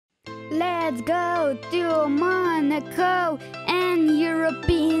Let's go to Monaco, an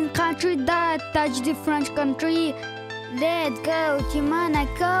European country that touched the French country. Let's go to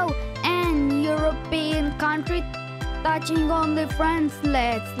Monaco, an European country touching only France.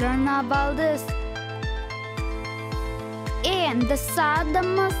 Let's learn about this. In the south, the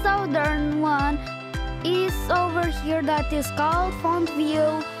most southern one is over here, that is called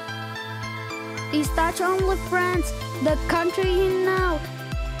Fonteville. This touch only France, the country you know.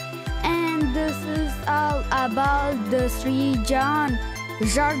 And this is all about this region.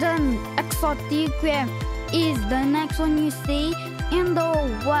 Jardin, exotique is the next one you see. In the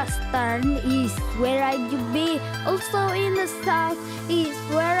western is where I be. Also in the south is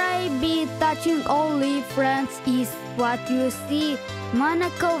where I be. Touching only France is what you see.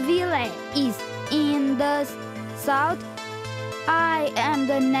 Monaco-Ville is in the south. I am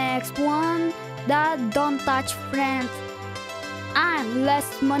the next one that don't touch France. I'm Les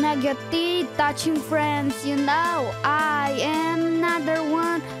Moneghetti, touching France, you know. I am another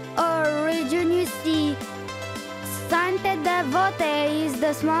one, a region you see. Sainte-Dévote is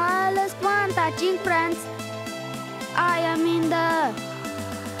the smallest one, touching France. I am in the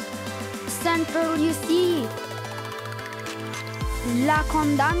central, you see. La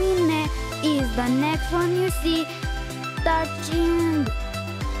Condamine is the next one you see, touching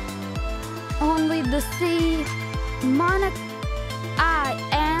only the sea. I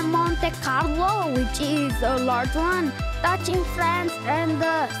am Monte-Carlo, which is a large one, touching France, and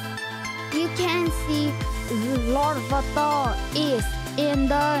you can see Larvotto is in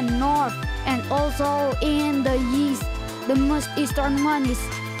the north and also in the east. The most eastern one is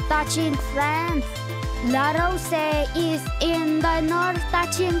touching France. La Rose is in the north,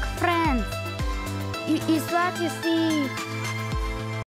 touching France. Is what you see.